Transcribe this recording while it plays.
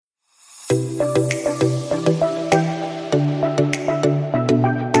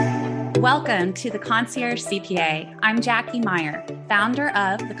Welcome to the Concierge CPA. I'm Jackie Meyer, founder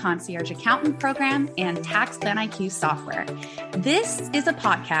of the Concierge Accountant Program and Tax Plan IQ software. This is a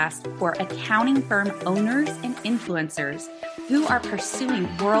podcast for accounting firm owners and influencers who are pursuing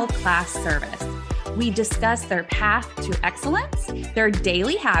world-class service. We discuss their path to excellence, their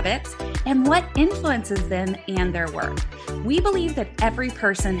daily habits, and what influences them and their work. We believe that every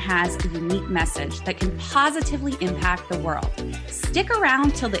person has a unique message that can positively impact the world. Stick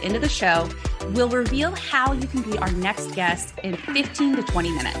around till the end of the show. We'll reveal how you can be our next guest in 15 to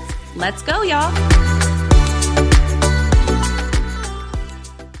 20 minutes. Let's go, y'all.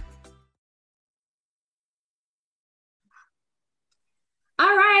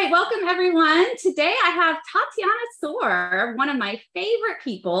 All right, welcome everyone. Today I have Tatiana Tsoir, one of my favorite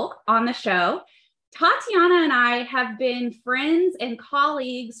people on the show. Tatiana and I have been friends and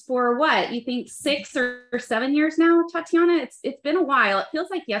colleagues for what, you think 6 or 7 years now, Tatiana? It's been a while. It feels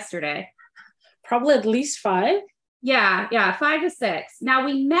like yesterday. Probably at least 5. Yeah, 5 to 6. Now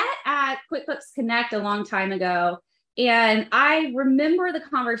we met at QuickBooks Connect a long time ago. And I remember the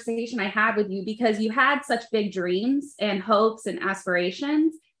conversation I had with you because you had such big dreams and hopes and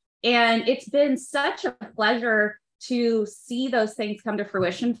aspirations. And it's been such a pleasure to see those things come to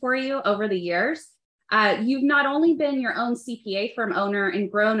fruition for you over the years. You've not only been your own CPA firm owner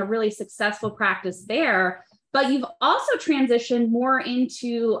and grown a really successful practice there, but you've also transitioned more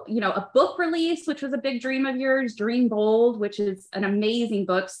into, a book release, which was a big dream of yours, Dream Bold, which is an amazing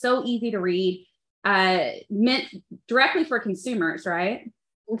book, so easy to read, meant directly for consumers, right?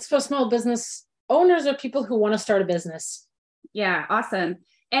 It's for small business owners or people who want to start a business. Yeah, awesome.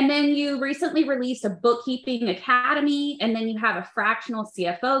 And then you recently released a bookkeeping academy, and then you have a fractional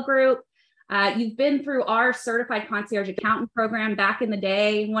CFO group. You've been through our certified concierge accountant program back in the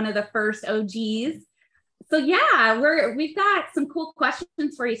day, one of the first OGs. So yeah, we've got some cool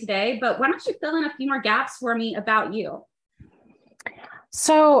questions for you today, but why don't you fill in a few more gaps for me about you?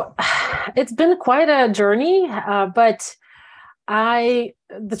 So it's been quite a journey, but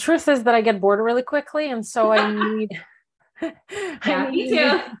the truth is that I get bored really quickly. And so I need, me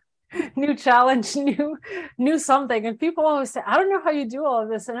too. New challenge, new something. And people always say, I don't know how you do all of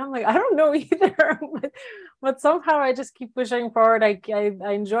this. And I'm like, I don't know either, but somehow I just keep pushing forward. I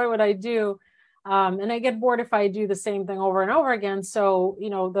enjoy what I do. And I get bored if I do the same thing over and over again. So,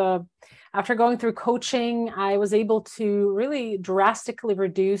 after going through coaching, I was able to really drastically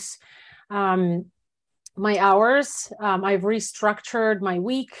reduce my hours. I've restructured my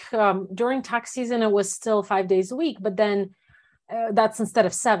week. During tax season, it was still 5 days a week, but then that's instead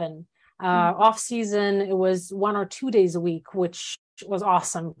of 7. Off season, it was 1 or 2 days a week, which was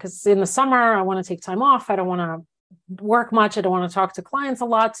awesome because in the summer, I want to take time off. I don't want to work much. I don't want to talk to clients a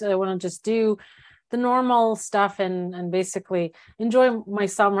lot. I want to just do the normal stuff and basically enjoy my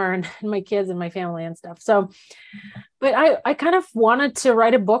summer and my kids and my family and stuff. So, but I kind of wanted to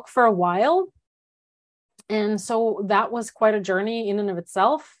write a book for a while. And so that was quite a journey in and of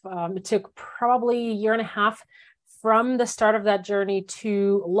itself. It took probably a year and a half from the start of that journey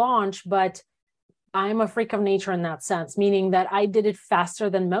to launch, but I'm a freak of nature in that sense, meaning that I did it faster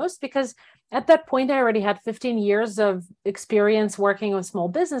than most because at that point, I already had 15 years of experience working with small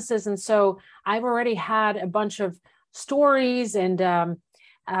businesses. And so I've already had a bunch of stories and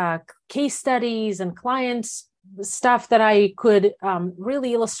case studies and clients stuff that I could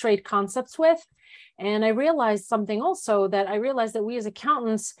really illustrate concepts with. And I realized something also that we as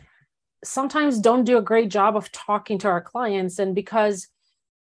accountants sometimes don't do a great job of talking to our clients. And because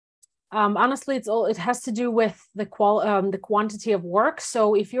honestly, it has to do with the quantity of work.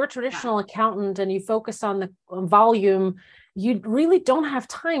 So if you're a traditional accountant and you focus on the volume, you really don't have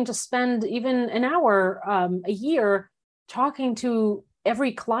time to spend even an hour a year talking to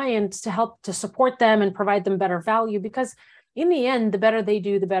every client to help to support them and provide them better value, because in the end, the better they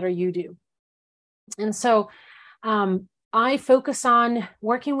do, the better you do. And so I focus on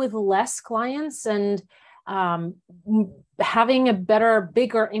working with less clients and having a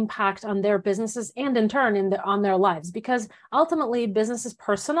bigger impact on their businesses and in turn on their lives, because ultimately business is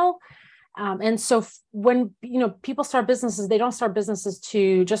personal. And so when, people start businesses, they don't start businesses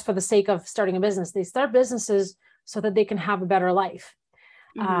just for the sake of starting a business. They start businesses so that they can have a better life.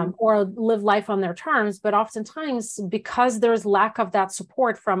 Or live life on their terms. But oftentimes, because there's lack of that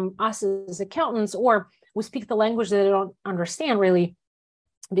support from us as accountants, or we speak the language that they don't understand really,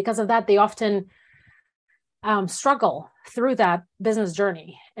 because of that, they often struggle through that business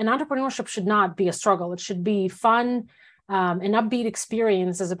journey. And entrepreneurship should not be a struggle. It should be fun, an upbeat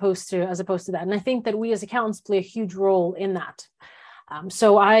experience as opposed to that. And I think that we as accountants play a huge role in that.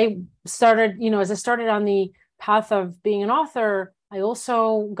 So I started, as I started on the path of being an author, I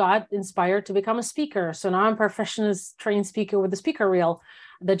also got inspired to become a speaker. So now I'm a professional trained speaker with the speaker reel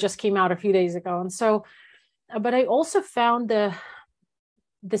that just came out a few days ago. And so, but I also found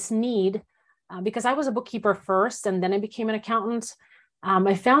this need because I was a bookkeeper first, and then I became an accountant.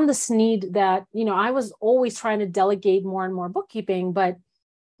 I found this need that, I was always trying to delegate more and more bookkeeping. But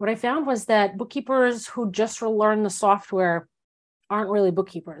what I found was that bookkeepers who just learn the software aren't really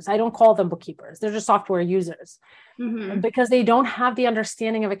bookkeepers. I don't call them bookkeepers. They're just software users because they don't have the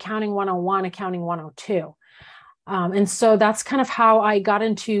understanding of accounting 101, accounting 102. And so that's kind of how I got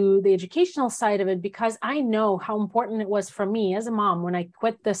into the educational side of it, because I know how important it was for me as a mom when I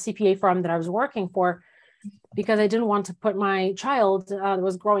quit the CPA firm that I was working for, because I didn't want to put my child that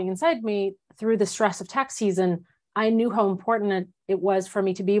was growing inside me through the stress of tax season. I knew how important it was for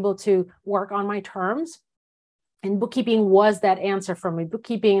me to be able to work on my terms. And bookkeeping was that answer for me.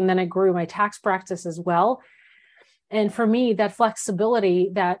 Bookkeeping, and then I grew my tax practice as well. And for me, that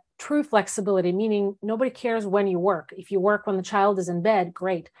flexibility, that true flexibility, meaning nobody cares when you work. If you work when the child is in bed,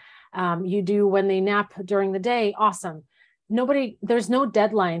 great. You do when they nap during the day, awesome. There's no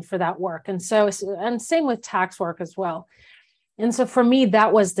deadline for that work. And same with tax work as well. And so for me,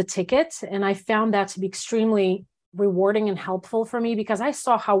 that was the ticket. And I found that to be extremely rewarding and helpful for me, because I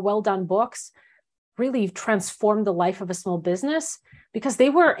saw how well done books really transformed the life of a small business, because they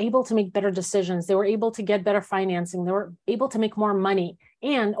were able to make better decisions. They were able to get better financing. They were able to make more money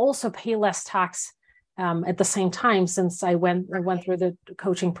and also pay less tax at the same time, since I went through the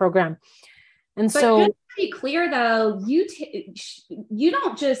coaching program. And so, just to be clear though, you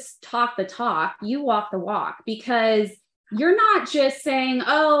don't just talk the talk, you walk the walk, because you're not just saying,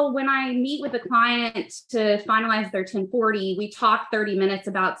 oh, when I meet with a client to finalize their 1040, we talk 30 minutes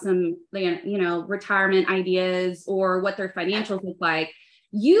about some, retirement ideas or what their financials look like.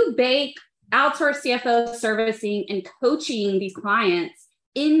 You bake outsourced CFO servicing and coaching these clients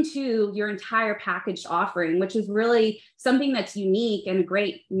into your entire packaged offering, which is really something that's unique and a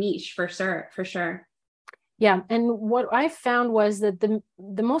great niche for sure. Yeah. And what I found was that the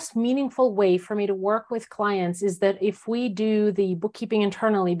most meaningful way for me to work with clients is that if we do the bookkeeping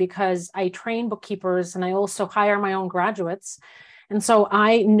internally, because I train bookkeepers and I also hire my own graduates. And so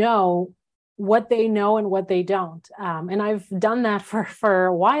I know what they know and what they don't. And I've done that for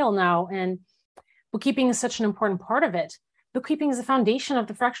a while now. And bookkeeping is such an important part of it. Bookkeeping is the foundation of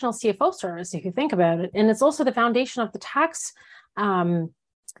the fractional CFO service, if you think about it. And it's also the foundation of the tax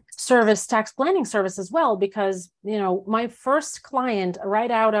service, tax planning service as well, because, my first client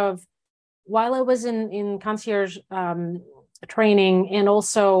while I was in concierge training, and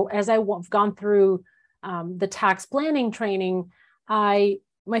also as I've gone through the tax planning training, my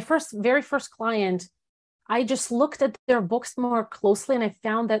very first client, I just looked at their books more closely, and I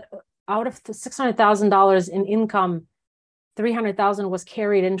found that out of the $600,000 in income, 300,000 was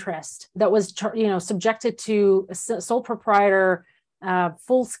carried interest that was, subjected to a sole proprietor,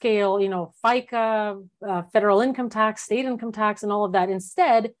 full scale, FICA, federal income tax, state income tax, and all of that.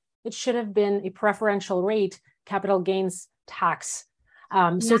 Instead, it should have been a preferential rate capital gains tax.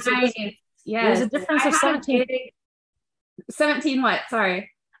 So there's a difference of 17 what?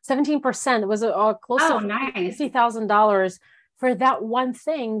 Sorry. 17%. It was close to $50,000 for that one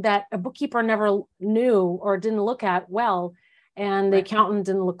thing that a bookkeeper never knew or didn't look at well. And the accountant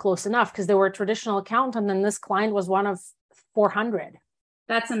didn't look close enough because they were a traditional accountant, and this client was one of 400.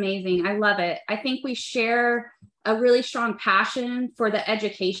 That's amazing. I love it. I think we share a really strong passion for the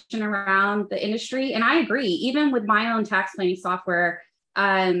education around the industry. And I agree, even with my own tax planning software,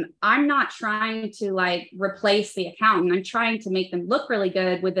 I'm not trying to replace the accountant. I'm trying to make them look really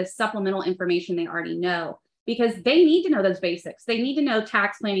good with the supplemental information they already know, because they need to know those basics. They need to know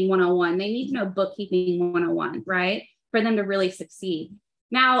tax planning 101. They need to know bookkeeping 101, right? For them to really succeed.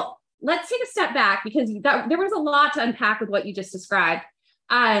 Now, let's take a step back, because there was a lot to unpack with what you just described.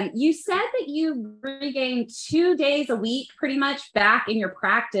 You said that you regained 2 days a week pretty much back in your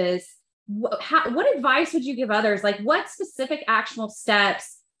practice. What advice would you give others? What specific actionable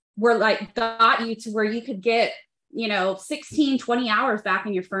steps were got you to where you could get, 16, 20 hours back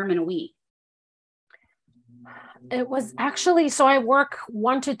in your firm in a week? It was actually, so I work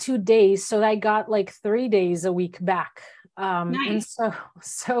 1 to 2 days. So I got 3 days a week back. Nice. And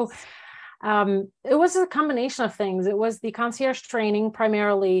so it was a combination of things. It was the concierge training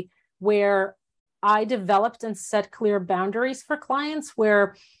primarily, where I developed and set clear boundaries for clients,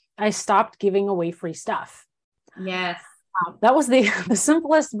 where I stopped giving away free stuff. Yes. That was the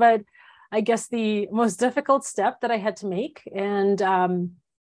simplest, but I guess the most difficult step that I had to make. And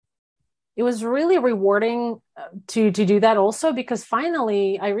it was really rewarding to do that also, because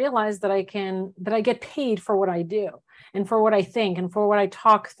finally I realized that I get paid for what I do and for what I think and for what I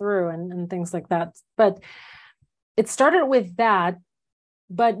talk through and things like that. But it started with that.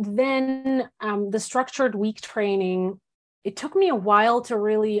 But then the structured week training, it took me a while to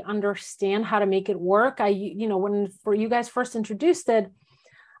really understand how to make it work. When for you guys first introduced it,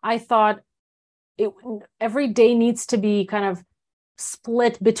 I thought every day needs to be kind of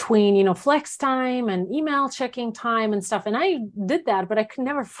split between, flex time and email checking time and stuff. And I did that, but I could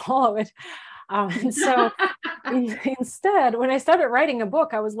never follow it. And so instead, when I started writing a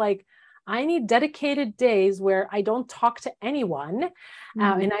book, I was like, I need dedicated days where I don't talk to anyone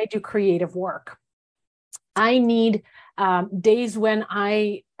and I do creative work. I need days when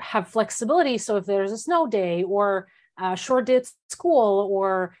I have flexibility. So if there's a snow day or a short day at school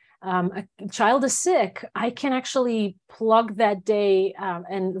or a child is sick, I can actually plug that day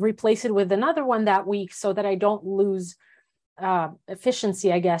and replace it with another one that week so that I don't lose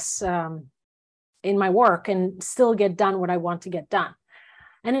efficiency, I guess, in my work and still get done what I want to get done.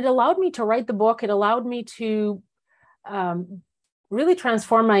 And it allowed me to write the book. It allowed me to really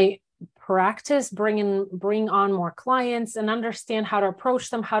transform my practice, bring on more clients and understand how to approach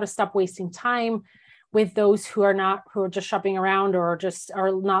them, how to stop wasting time with those who are just shopping around or just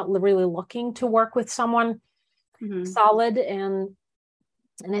are not really looking to work with someone solid. And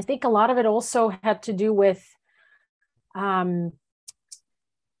I think a lot of it also had to do with creating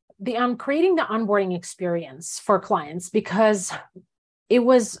the onboarding experience for clients, because it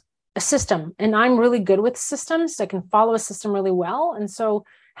was a system and I'm really good with systems. I can follow a system really well. And so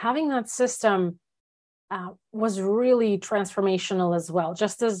having that system was really transformational as well,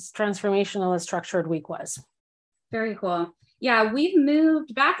 just as transformational as Structured Week was. Very cool. Yeah, we've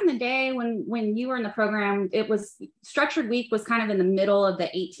moved back in the day when you were in the program, it was Structured Week was kind of in the middle of the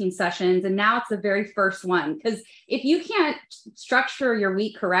 18 sessions. And now it's the very first one, because if you can't structure your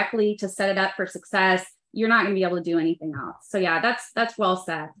week correctly to set it up for success, you're not going to be able to do anything else. So yeah, that's well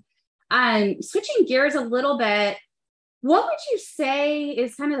said. Switching gears a little bit, what would you say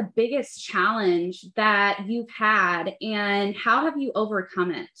is kind of the biggest challenge that you've had, and how have you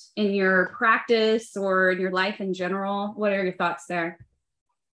overcome it in your practice or in your life in general? What are your thoughts there?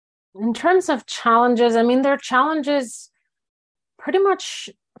 In terms of challenges, I mean, there are challenges pretty much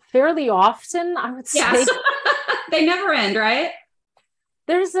fairly often, I would say. Yes. They never end, right?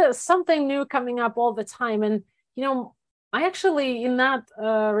 There's something new coming up all the time. And, I actually, in that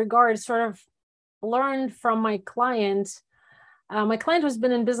regard, sort of learned from my client. My client who's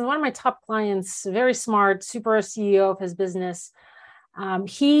been in business, one of my top clients, very smart, super CEO of his business.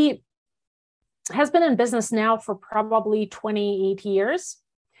 He has been in business now for probably 28 years.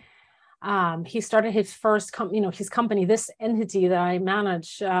 He started his first his company, this entity that I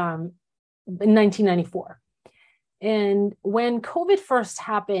manage, in 1994. And when COVID first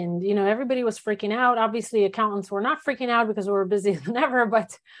happened, everybody was freaking out. Obviously, accountants were not freaking out because we were busier than ever,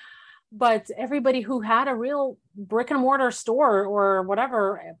 but everybody who had a real brick and mortar store or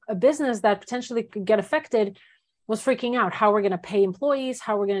whatever, a business that potentially could get affected, was freaking out. How we're going to pay employees,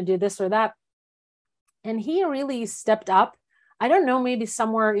 how we're going to do this or that. And he really stepped up. I don't know, maybe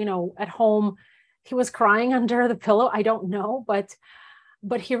somewhere, at home, he was crying under the pillow. I don't know, but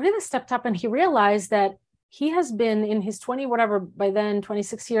he really stepped up and he realized that he has been in his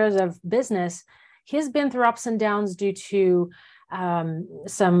 26 years of business. He has been through ups and downs due to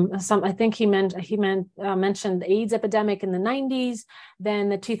some I think he mentioned the AIDS epidemic in the 90s, then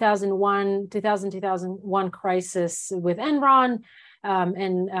the 2001 crisis with Enron,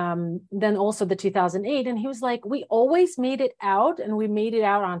 and then also the 2008. And he was like, we always made it out and we made it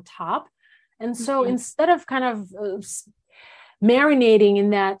out on top. And so instead of kind of marinating in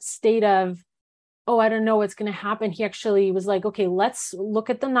that state of, oh, I don't know what's going to happen, he actually was like, okay, let's look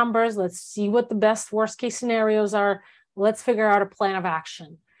at the numbers. Let's see what the best worst case scenarios are. Let's figure out a plan of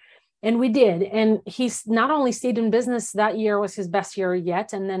action. And we did. And he's not only stayed in business, that year was his best year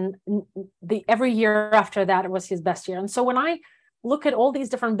yet. And then every year after that, it was his best year. And so when I look at all these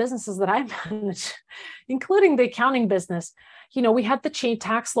different businesses that I manage, including the accounting business, we had the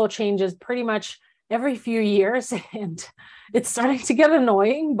tax law changes pretty much every few years, and it's starting to get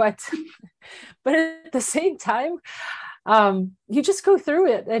annoying, but at the same time, you just go through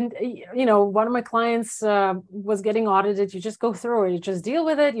it. And, one of my clients was getting audited. You just go through it. You just deal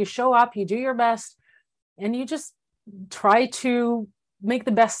with it. You show up, you do your best, and you just try to make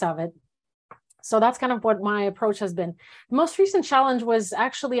the best of it. So that's kind of what my approach has been. The most recent challenge was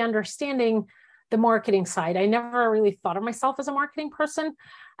actually understanding the marketing side. I never really thought of myself as a marketing person.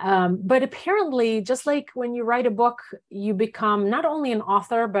 But apparently, just like when you write a book, you become not only an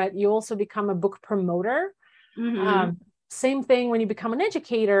author, but you also become a book promoter. Same thing when you become an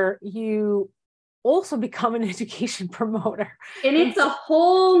educator, you also become an education promoter. And it's a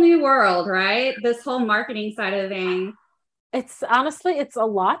whole new world, right? This whole marketing side of things. It's honestly, it's a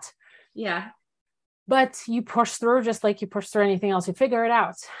lot. Yeah. But you push through just like you push through anything else. You figure it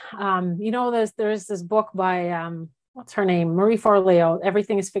out. There's this book by, what's her name? Marie Forleo,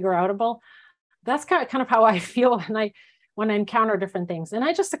 Everything is Figure Outable. That's kind of how I feel when I encounter different things. And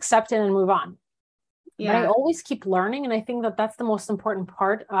I just accept it and move on. Yeah. But I always keep learning. And I think that that's the most important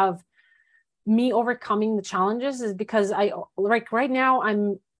part of me overcoming the challenges, is because right now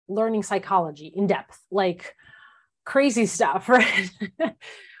I'm learning psychology in depth, like crazy stuff, right?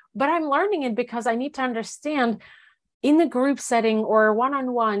 But I'm learning it because I need to understand in the group setting or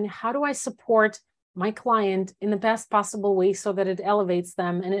one-on-one, how do I support my client in the best possible way so that it elevates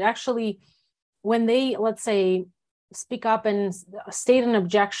them? And it actually, when they, let's say, speak up and state an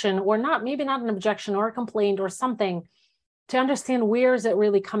objection, or maybe not an objection or a complaint or something, to understand where is it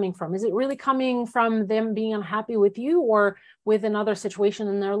really coming from? Is it really coming from them being unhappy with you or with another situation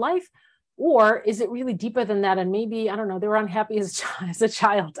in their life? Or is it really deeper than that? And maybe, I don't know, they were unhappy as a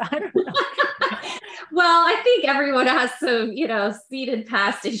child. I don't know. Well, I think everyone has some, seeded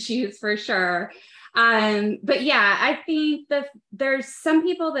past issues for sure. But yeah, I think that there's some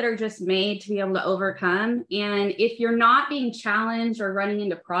people that are just made to be able to overcome. And if you're not being challenged or running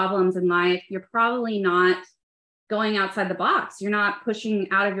into problems in life, you're probably not going outside the box. You're not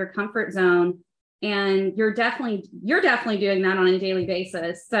pushing out of your comfort zone. And you're definitely doing that on a daily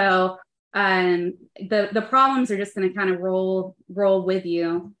basis. So the problems are just going to kind of roll with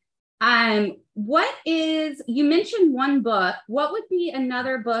you. You mentioned one book. What would be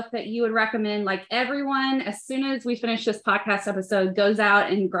another book that you would recommend? Like everyone, as soon as we finish this podcast episode, goes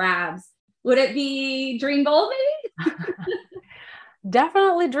out and grabs. Would it be Dream Bold, maybe?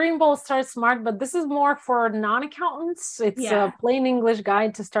 Definitely Dream Bold, Start Smart, but this is more for non-accountants. It's a plain English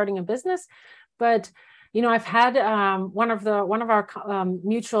guide to starting a business. But, I've had one of our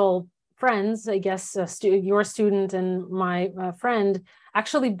mutual friends, I guess, your student and my friend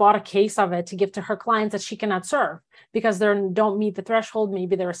actually bought a case of it to give to her clients that she cannot serve because they don't meet the threshold.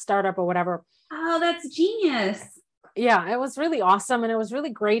 Maybe they're a startup or whatever. Oh, that's genius. Yeah, it was really awesome. And it was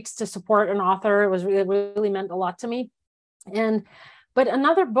really great to support an author. It really meant a lot to me. But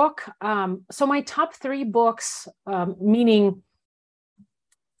another book, so my top 3 books, meaning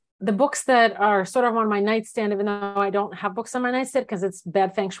the books that are sort of on my nightstand, even though I don't have books on my nightstand because it's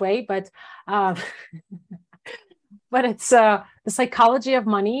bad feng shui, but it's The Psychology of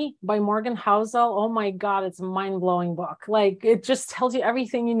Money by Morgan Housel. Oh my God, it's a mind-blowing book. Like, it just tells you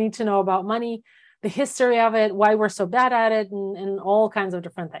everything you need to know about money, the history of it, why we're so bad at it, and all kinds of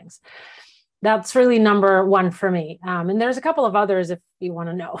different things. That's really number 1 for me. And there's a couple of others if you want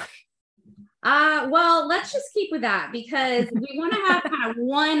to know. Well, let's just keep with that because we want to have kind of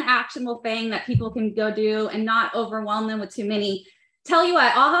one actionable thing that people can go do and not overwhelm them with too many. Tell you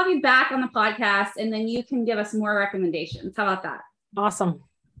what, I'll have you back on the podcast and then you can give us more recommendations. How about that? Awesome.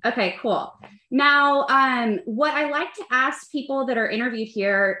 Okay, cool. Now, what I like to ask people that are interviewed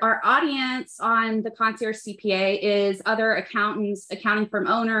here, our audience on the Concierge CPA is other accountants, accounting firm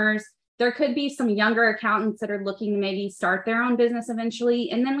owners. There could be some younger accountants that are looking to maybe start their own business eventually.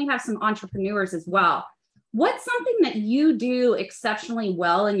 And then we have some entrepreneurs as well. What's something that you do exceptionally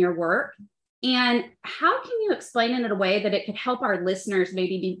well in your work? And how can you explain it in a way that it could help our listeners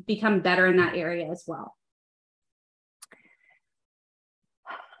maybe become better in that area as well?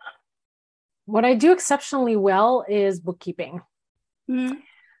 What I do exceptionally well is bookkeeping. Mm-hmm.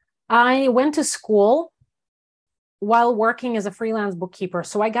 I went to school while working as a freelance bookkeeper.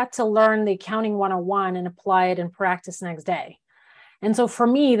 So I got to learn the accounting 101 and apply it in practice next day. And so for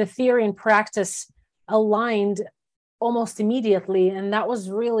me, the theory and practice aligned almost immediately. And that was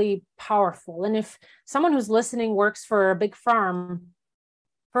really powerful. And if someone who's listening works for a big firm,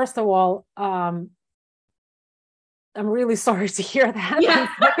 first of all, I'm really sorry to hear that. Yeah,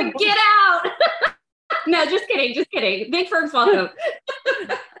 get out. No, just kidding. Big firms welcome.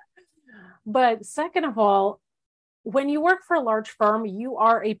 But second of all, when you work for a large firm, you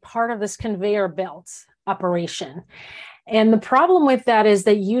are a part of this conveyor belt operation. And the problem with that is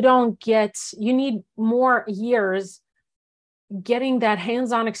that you need more years getting that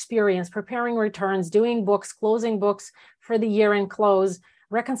hands-on experience, preparing returns, doing books, closing books for the year-end close,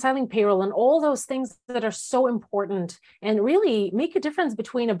 reconciling payroll, and all those things that are so important and really make a difference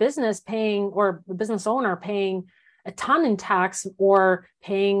between a business paying or a business owner paying a ton in tax or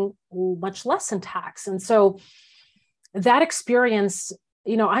paying much less in tax. And so that experience,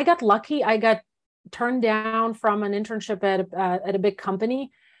 I got lucky. I got turned down from an internship at a big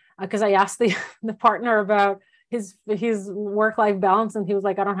company because I asked the partner about his work-life balance, and he was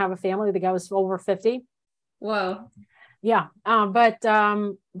like, I don't have a family. The guy was over 50. Whoa. Yeah. But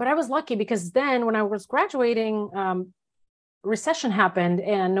I was lucky because then when I was graduating, recession happened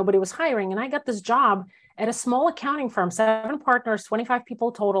and nobody was hiring. And I got this job at a small accounting firm, 7 partners, 25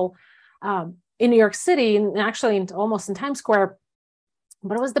 people total, in New York City, and actually almost in Times Square.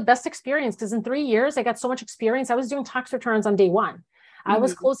 But it was the best experience because in 3 years, I got so much experience. I was doing tax returns on day one. I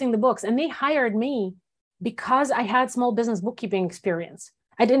was closing the books, and they hired me because I had small business bookkeeping experience.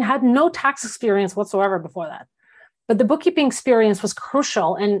 I had no tax experience whatsoever before that. But the bookkeeping experience was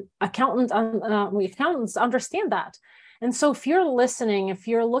crucial, and accountants understand that. And so if you're listening, if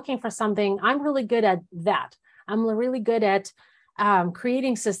you're looking for something, I'm really good at that. I'm really good at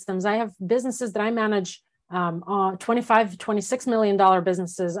creating systems. I have businesses that I manage, $25, $26 million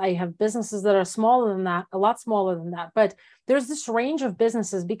businesses. I have businesses that are smaller than that, a lot smaller than that. But there's this range of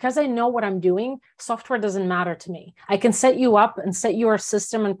businesses. Because I know what I'm doing, software doesn't matter to me. I can set you up and set your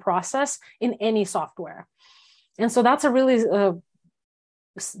system and process in any software. And so that's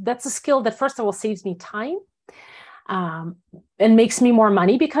that's a skill that, first of all, saves me time, and makes me more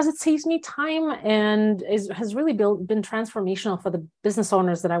money because it saves me time, and has really been transformational for the business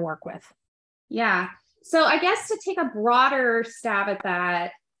owners that I work with. Yeah. So I guess to take a broader stab at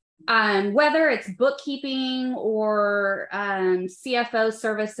that, whether it's bookkeeping or CFO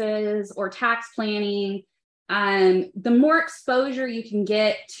services or tax planning, the more exposure you can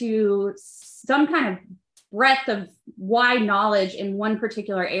get to some kind of breadth of wide knowledge in one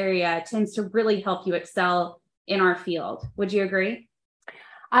particular area tends to really help you excel in our field. Would you agree?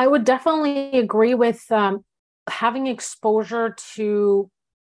 I would definitely agree with having exposure to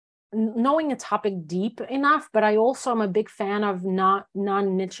knowing a topic deep enough, but I also am a big fan of not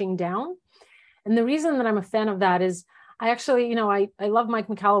niching down. And the reason that I'm a fan of that is I actually, I love Mike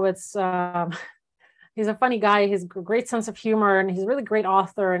Michalowicz. He's a funny guy. He's a great sense of humor, and he's a really great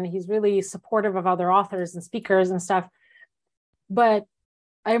author, and he's really supportive of other authors and speakers and stuff. But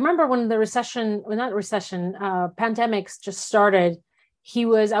I remember when the pandemics just started,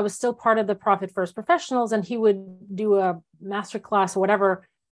 I was still part of the Profit First Professionals, and he would do a masterclass or whatever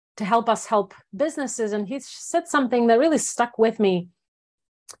to help us help businesses. And he said something that really stuck with me.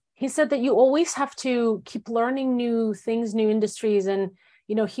 He said that you always have to keep learning new things, new industries. And,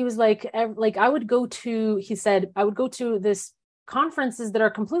 he was like I would go to this conferences that are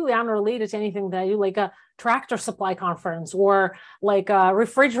completely unrelated to anything that I do, like a tractor supply conference or like a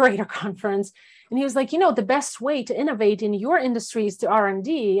refrigerator conference. And he was like, the best way to innovate in your industry is to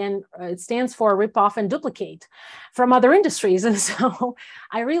R&D, and it stands for rip off and duplicate from other industries. And so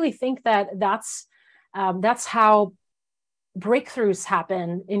I really think that that's how breakthroughs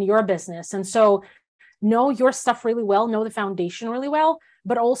happen in your business. And so know your stuff really well, know the foundation really well,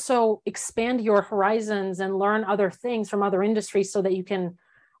 but also expand your horizons and learn other things from other industries so that you can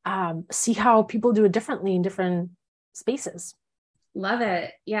see how people do it differently in different spaces. Love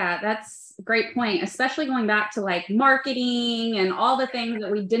it. Yeah, that's a great point, especially going back to like marketing and all the things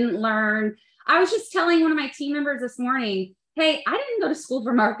that we didn't learn. I was just telling one of my team members this morning, hey, I didn't go to school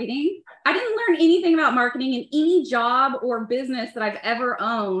for marketing. I didn't learn anything about marketing in any job or business that I've ever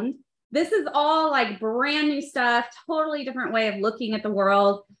owned. This is all like brand new stuff, totally different way of looking at the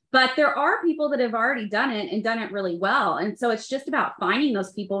world. But there are people that have already done it and done it really well. And so it's just about finding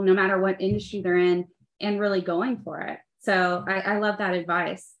those people, no matter what industry they're in, and really going for it. So I love that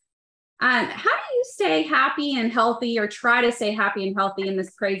advice. How do you stay happy and healthy, or try to stay happy and healthy in this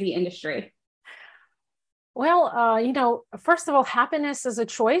crazy industry? Well, first of all, happiness is a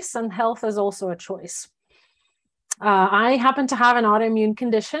choice, and health is also a choice. I happen to have an autoimmune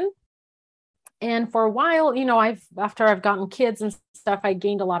condition. And for a while, after I've gotten kids and stuff, I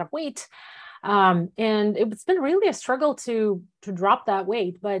gained a lot of weight. And it's been really a struggle to drop that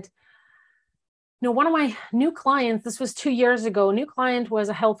weight. But, one of my new clients, this was 2 years ago, a new client was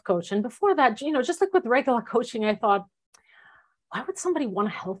a health coach. And before that, just like with regular coaching, I thought, why would somebody want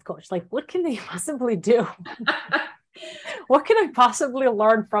a health coach? Like, what can they possibly do? What can I possibly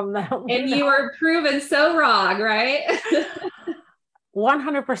learn from them? And you were proven so wrong, right?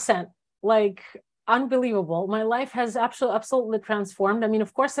 100%. Like, unbelievable. My life has absolutely transformed. I mean,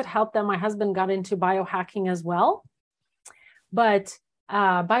 of course, it helped that my husband got into biohacking as well. But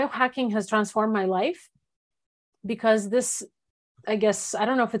biohacking has transformed my life because this, I guess, I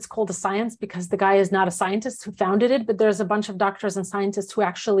don't know if it's called a science because the guy is not a scientist who founded it, but there's a bunch of doctors and scientists who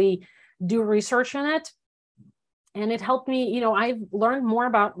actually do research in it. And it helped me, I've learned more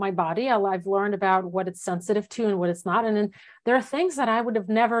about my body. I've learned about what it's sensitive to and what it's not. And then there are things that I would have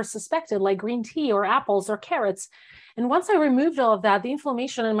never suspected, like green tea or apples or carrots. And once I removed all of that, the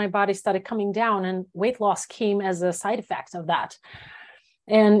inflammation in my body started coming down, and weight loss came as a side effect of that.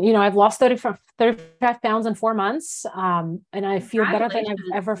 And, I've lost 35 pounds in 4 months. And I feel better than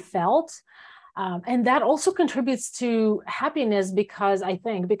I've ever felt. And that also contributes to happiness, because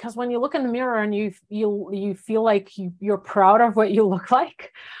when you look in the mirror and you feel like you're proud of what you look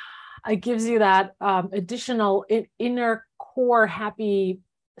like, it gives you that additional inner core happy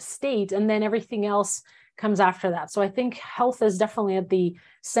state, and then everything else comes after that. So I think health is definitely at the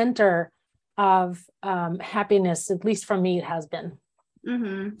center of happiness. At least for me, it has been.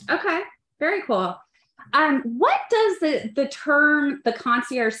 Mm-hmm. Okay, very cool. What does the term the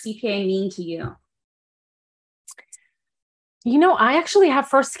concierge CPA mean to you? I actually have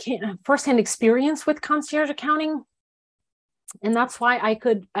firsthand experience with concierge accounting. And that's why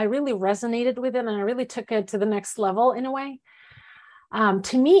I really resonated with it, and I really took it to the next level in a way.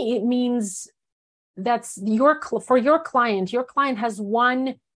 To me, it means that's for your client has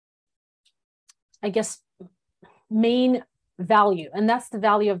one, I guess, main value, and that's the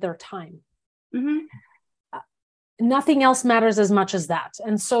value of their time. Mm-hmm. Nothing else matters as much as that.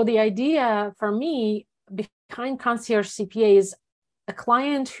 And so the idea for me behind concierge CPA is a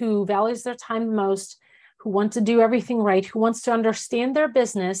client who values their time the most, who wants to do everything right, who wants to understand their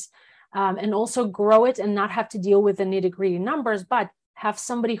business and also grow it and not have to deal with the nitty-gritty numbers, but have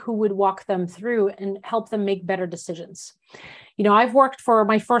somebody who would walk them through and help them make better decisions. I've worked for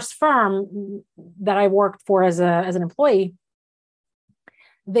my first firm that I worked for as an employee.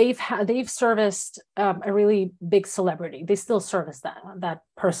 They've serviced a really big celebrity. They still service that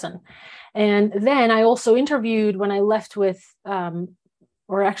person. And then I also interviewed when I left with,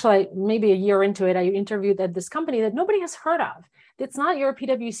 or actually maybe a year into it, I interviewed at this company that nobody has heard of. It's not your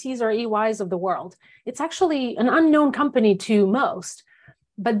PwCs or EYs of the world. It's actually an unknown company to most,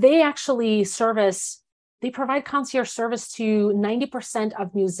 but they actually provide concierge service to 90%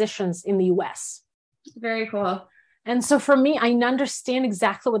 of musicians in the US. Very cool. And so for me, I understand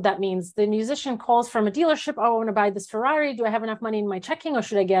exactly what that means. The musician calls from a dealership. Oh, I want to buy this Ferrari. Do I have enough money in my checking, or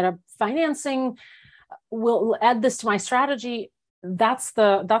should I get a financing? We'll add this to my strategy. That's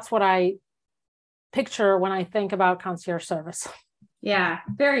what I picture when I think about concierge service. Yeah,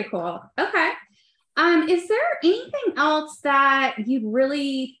 very cool. Okay. Is there anything else that you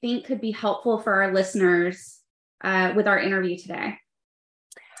really think could be helpful for our listeners with our interview today?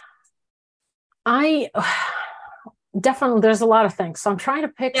 Definitely, there's a lot of things. So I'm trying to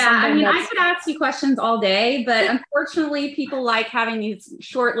pick. Yeah, I could ask you questions all day, but unfortunately, people like having these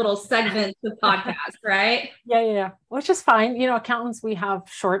short little segments of podcasts, right? Yeah. Which is fine. Accountants, we have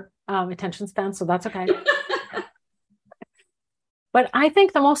short attention spans, so that's okay. But I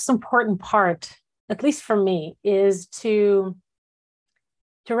think the most important part, at least for me, is to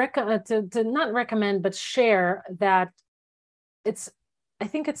not recommend, but share that I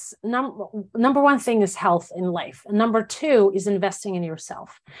think it's number one thing is health in life. And number two is investing in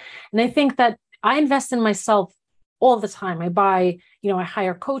yourself. And I think that I invest in myself all the time. I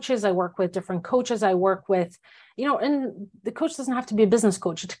hire coaches. I work with different coaches. I work with, and the coach doesn't have to be a business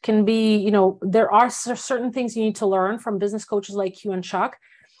coach. It can be, there are certain things you need to learn from business coaches like you and Chuck.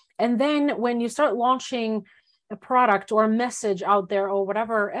 And then when you start launching a product or a message out there or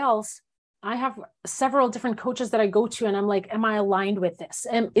whatever else, I have several different coaches that I go to, and I'm like, am I aligned with this?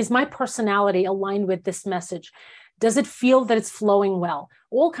 Is my personality aligned with this message? Does it feel that it's flowing well?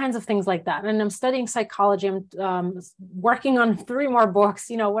 All kinds of things like that. And I'm studying psychology. I'm working on 3 more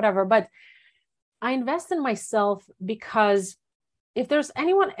books, whatever. But I invest in myself because if there's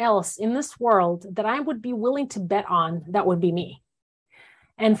anyone else in this world that I would be willing to bet on, that would be me.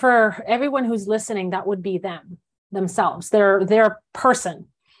 And for everyone who's listening, that would be themselves, their person.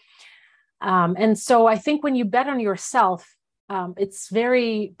 And so I think when you bet on yourself, it's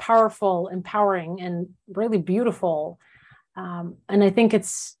very powerful, empowering, and really beautiful. And I think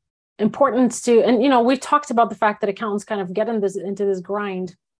it's important to, and we've talked about the fact that accountants kind of get into this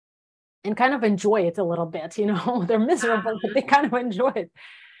grind and kind of enjoy it a little bit. They're miserable, but they kind of enjoy it.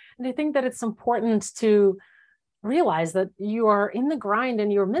 And I think that it's important to realize that you are in the grind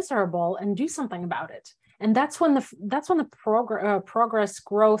and you're miserable, and do something about it. And that's when the progress,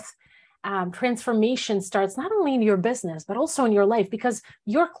 growth, transformation starts, not only in your business, but also in your life, because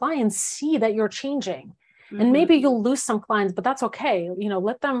your clients see that you're changing. Mm-hmm. And maybe you'll lose some clients, but that's okay.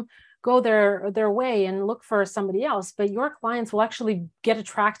 Let them go their way and look for somebody else. But your clients will actually get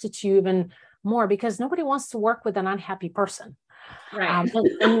attracted to you even more, because nobody wants to work with an unhappy person. Right.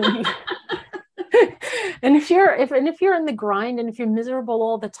 And if you're in the grind and if you're miserable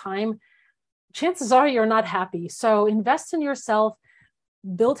all the time, chances are you're not happy. So invest in yourself,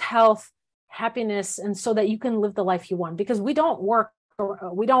 build health, happiness, and so that you can live the life you want, because we don't work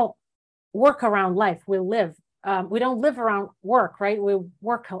around life. We don't live around work, right? We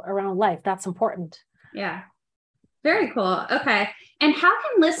work around life. That's important. Yeah. Very cool. Okay. And how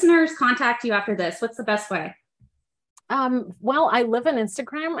can listeners contact you after this? What's the best way? Well, I live on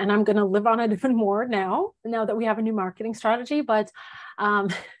Instagram, and I'm going to live on it even more now that we have a new marketing strategy, but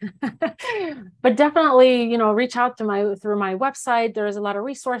definitely, reach out to through my website. There's a lot of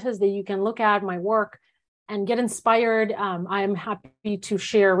resources that you can look at my work and get inspired. I'm happy to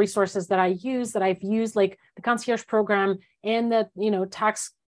share resources that I've used, like the concierge program and the,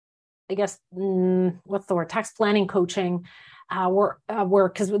 tax planning coaching,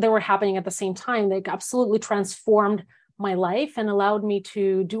 because they were happening at the same time. They absolutely transformed my life and allowed me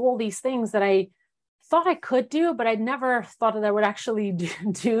to do all these things that I thought I could do, but I never thought that I would actually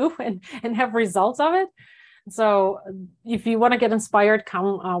do and have results of it. So if you want to get inspired,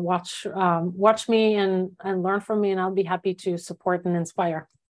 come watch me and learn from me, and I'll be happy to support and inspire.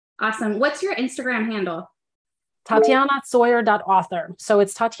 Awesome. What's your Instagram handle? Tatiana Tsoir.author. So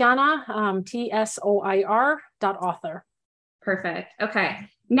it's Tatiana, TSOIR.author. Perfect. Okay.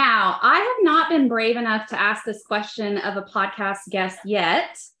 Now, I have not been brave enough to ask this question of a podcast guest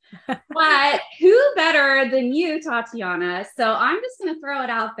yet, but who better than you, Tatiana? So I'm just going to throw it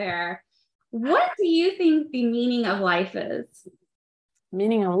out there. What do you think the meaning of life is?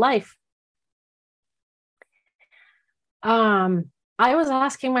 Meaning of life? I was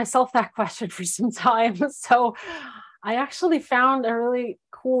asking myself that question for some time. So I actually found a really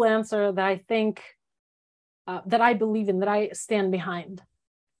cool answer that I think, that I believe in, that I stand behind.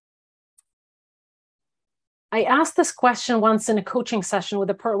 I asked this question once in a coaching session with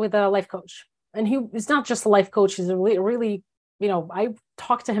a life coach, and he's not just a life coach. He's a really, I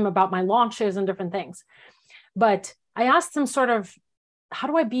talked to him about my launches and different things, but I asked him sort of, how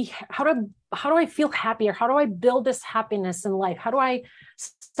do I feel happier? How do I build this happiness in life? How do I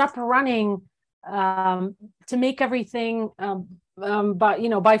stop running to make everything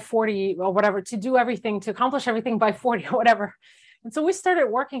by 40 or whatever, to do everything, to accomplish everything by 40 or whatever. And so we started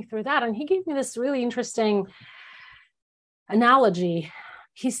working through that, and he gave me this really interesting analogy.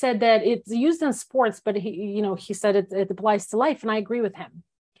 He said that it's used in sports, but he said it applies to life, and I agree with him.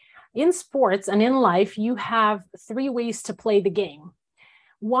 In sports and in life, you have 3 ways to play the game.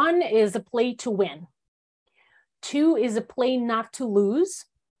 1 is a play to win. 2 is a play not to lose.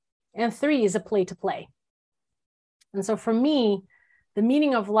 And 3 is a play to play. And so for me, the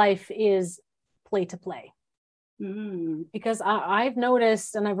meaning of life is play to play. Because I've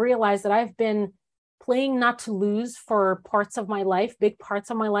noticed and I've realized that I've been playing not to lose for parts of my life, big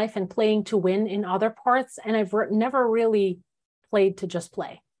parts of my life, and playing to win in other parts. And I've never really played to just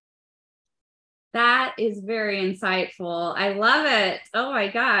play. That is very insightful. I love it. Oh my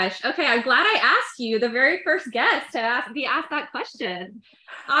gosh. Okay. I'm glad I asked you, the very first guest, to be asked that question.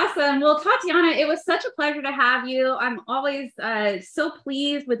 Awesome. Well, Tatiana, it was such a pleasure to have you. I'm always so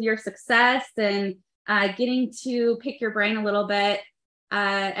pleased with your success and getting to pick your brain a little bit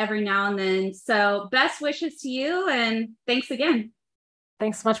every now and then. So best wishes to you, and thanks again.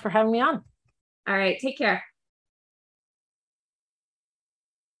 Thanks so much for having me on. All right. Take care.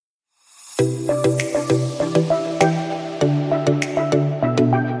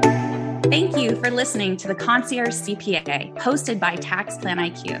 Thank you for listening to the Concierge CPA, hosted by Tax Plan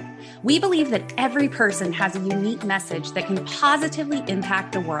IQ. We believe that every person has a unique message that can positively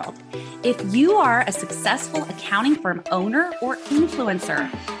impact the world. If you are a successful accounting firm owner or influencer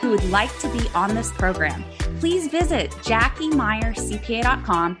who would like to be on this program, please visit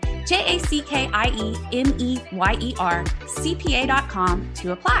JackieMeyerCPA.com, JackieMeyerCPA.com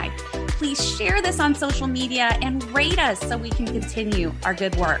to apply. Please share this on social media and rate us so we can continue our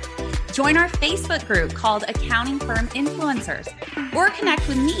good work. Join our Facebook group called Accounting Firm Influencers, or connect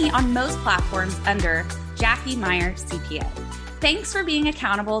with me on most platforms under Jackie Meyer CPA. Thanks for being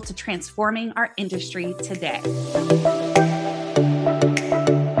accountable to transforming our industry today.